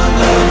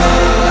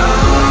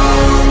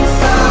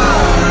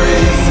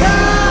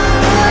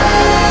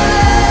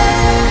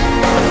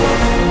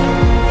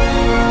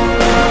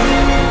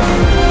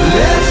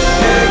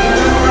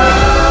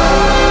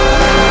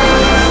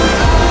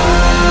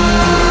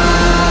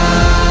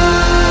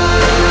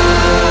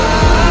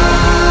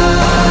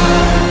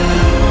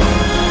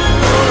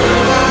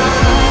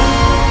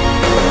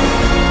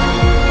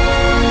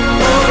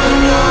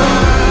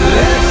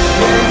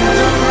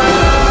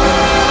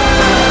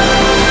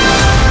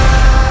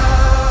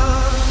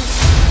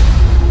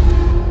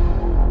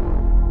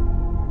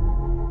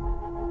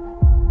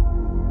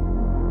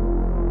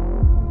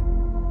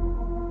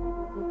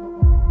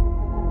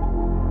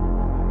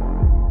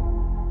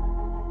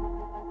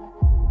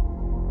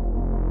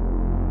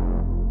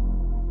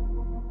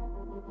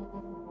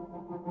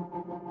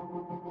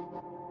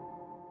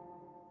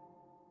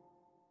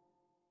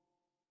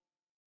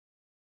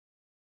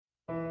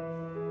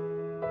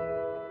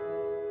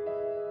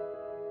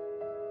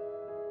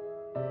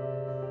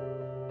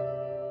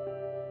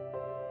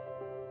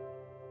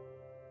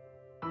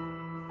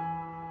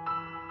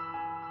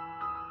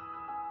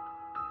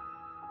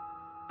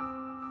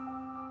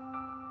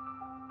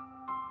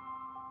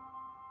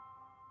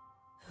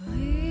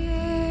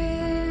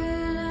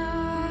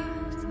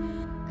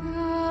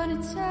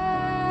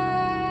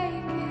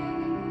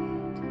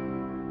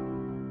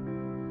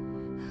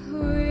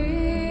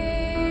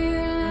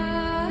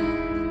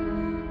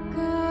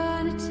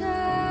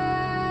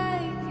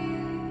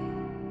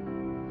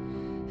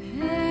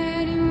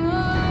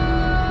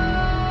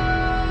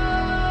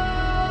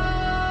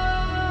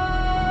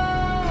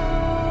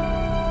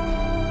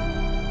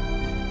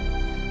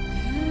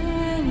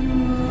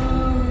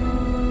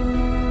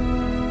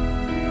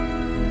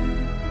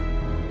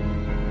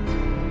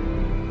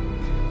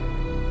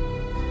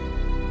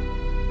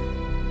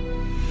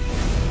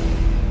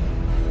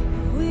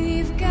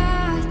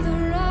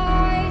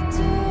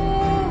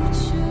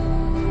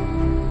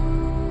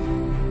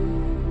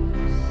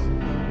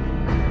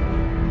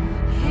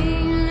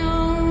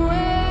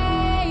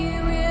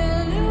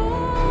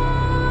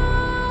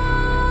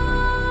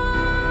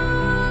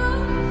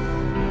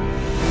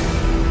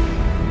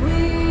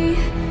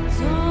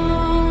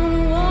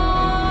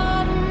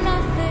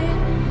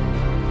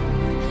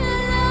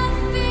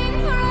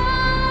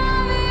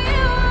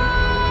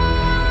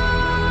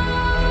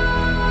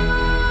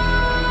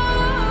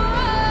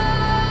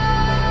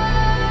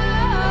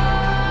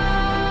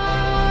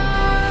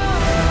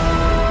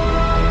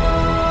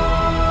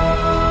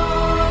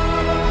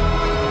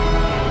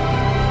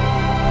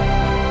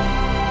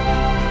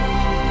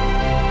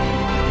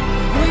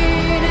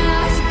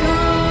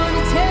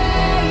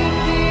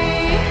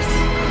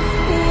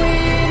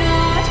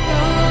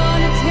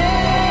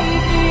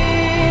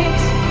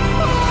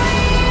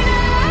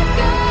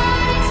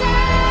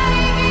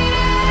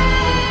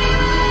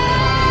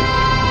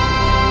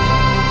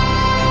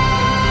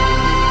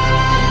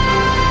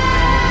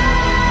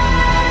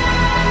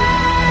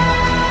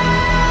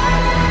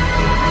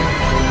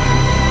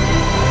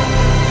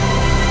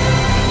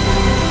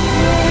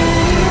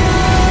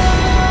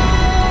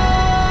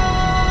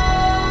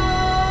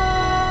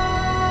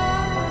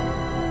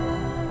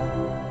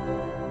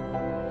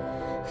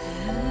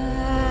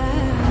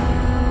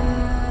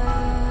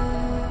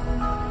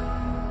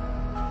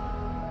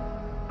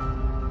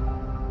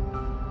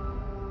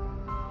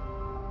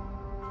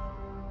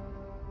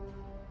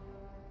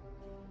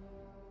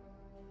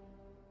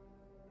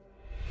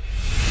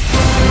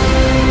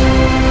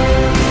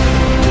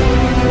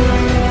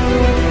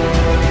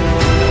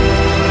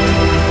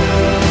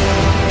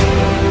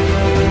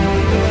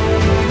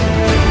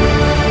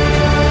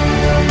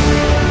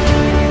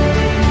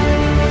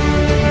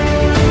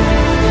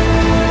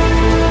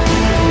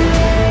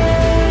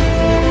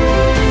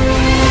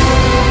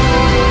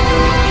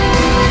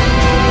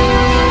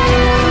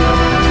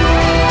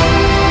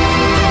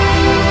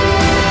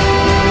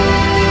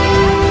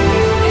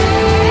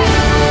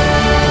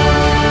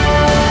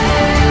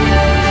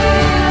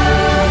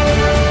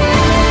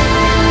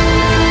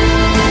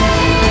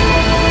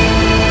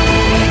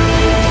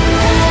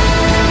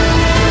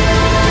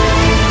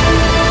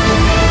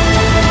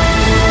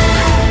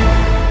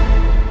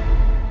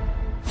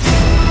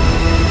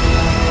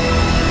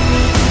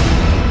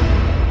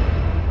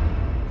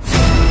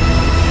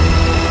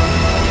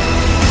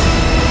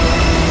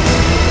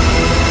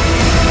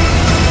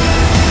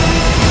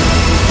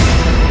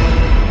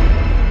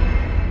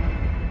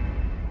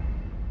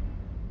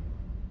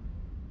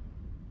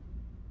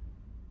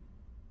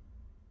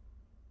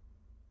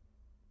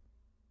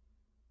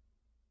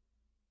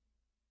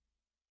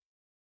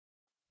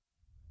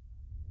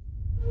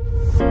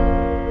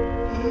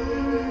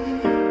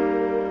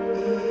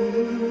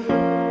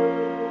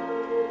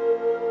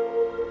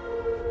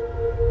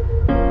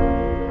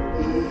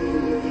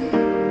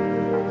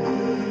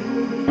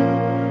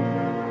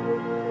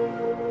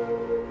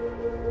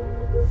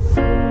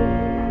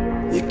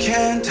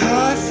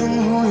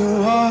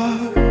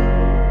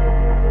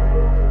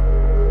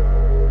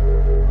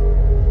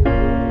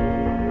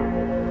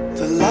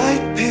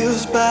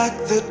back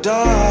the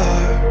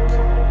dark.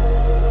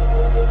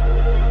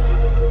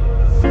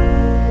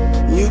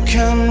 You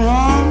can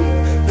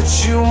run, but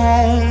you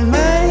won't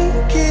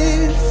make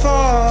it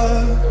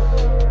far.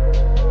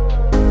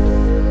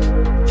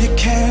 You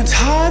can't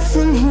hide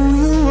from who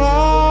you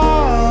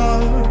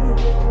are.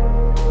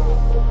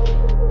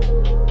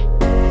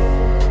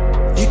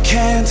 You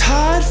can't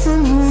hide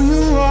from who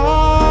you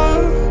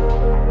are.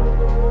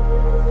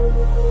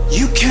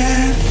 You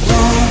can't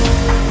run,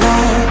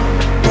 run,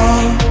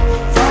 run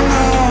from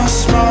the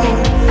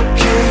smoke.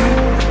 Keep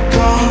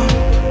gone,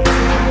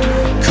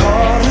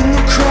 caught in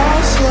the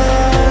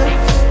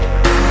crosshairs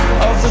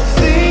of the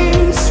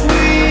things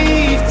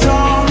we've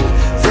done.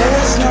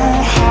 There's no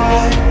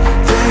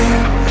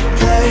hiding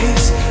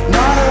place,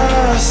 not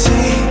a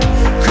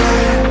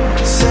secret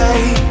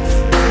safe.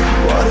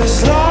 What is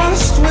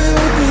lost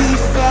will be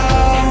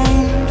found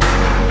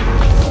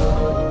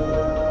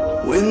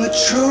when the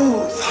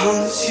truth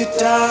hunts you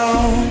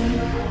down.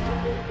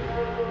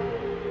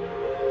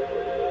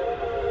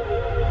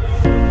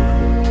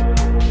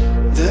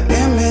 The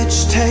image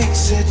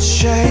takes its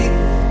shape.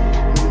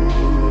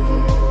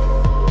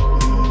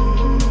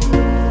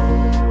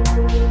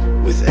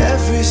 With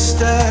every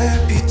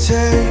step you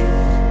take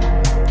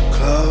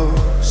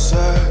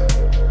closer,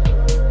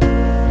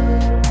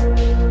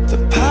 the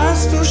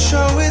past will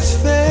show its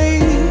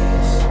face.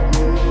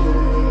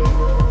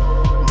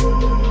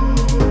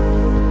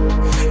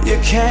 You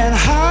can't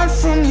hide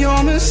from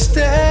your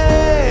mistakes.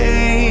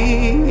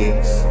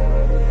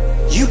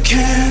 You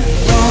can't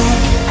run,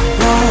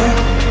 run,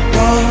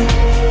 run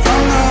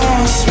from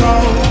the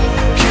smoke.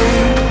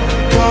 Keep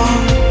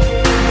gone,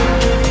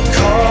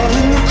 caught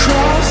in the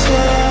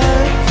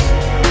crosshairs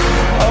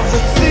of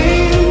the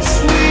things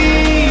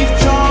we've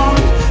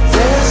done.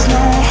 There's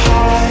no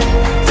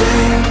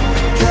hiding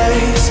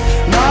place,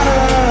 not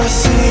a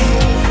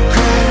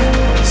secret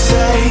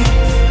safe.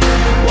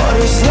 What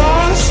is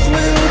lost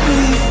will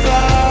be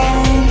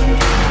found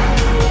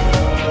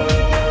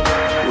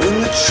when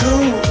the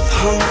truth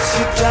hunts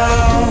you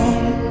down.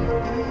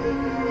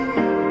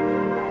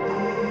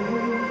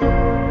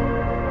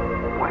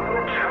 When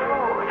the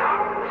truth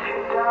hunts you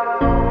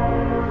down.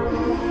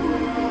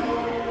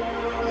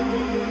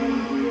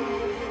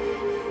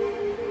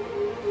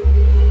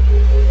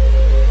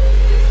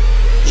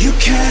 You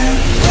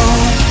can't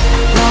run,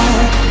 run,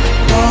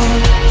 run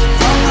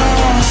from the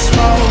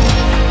smoke.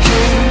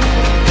 Keep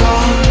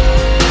gone,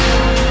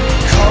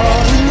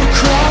 caught in the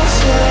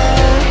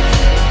crosshairs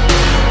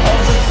of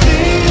the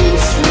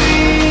things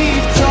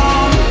we've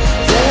done.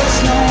 There's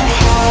no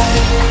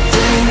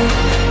hiding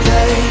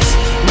place,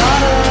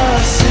 not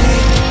a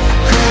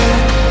secret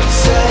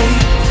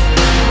safe.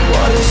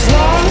 What is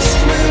lost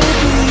will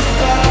be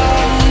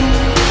found.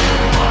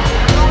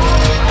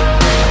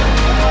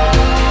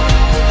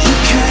 You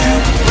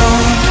can't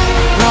run,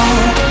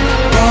 run,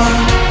 run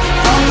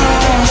from the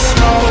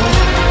smoke.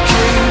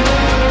 Keep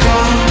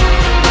gone,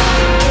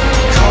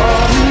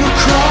 caught in the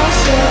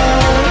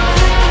crosshairs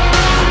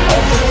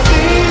of the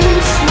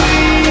things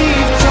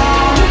we've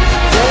done.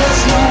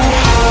 There's no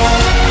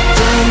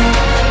hiding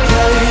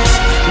place,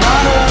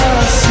 not a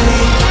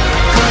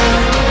secret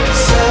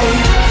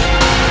safe.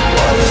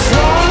 What is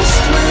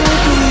lost will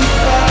be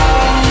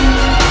found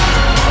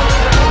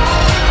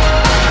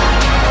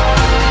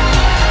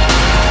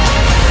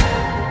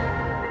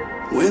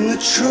when the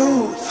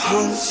truth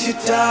hunts you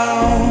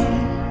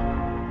down.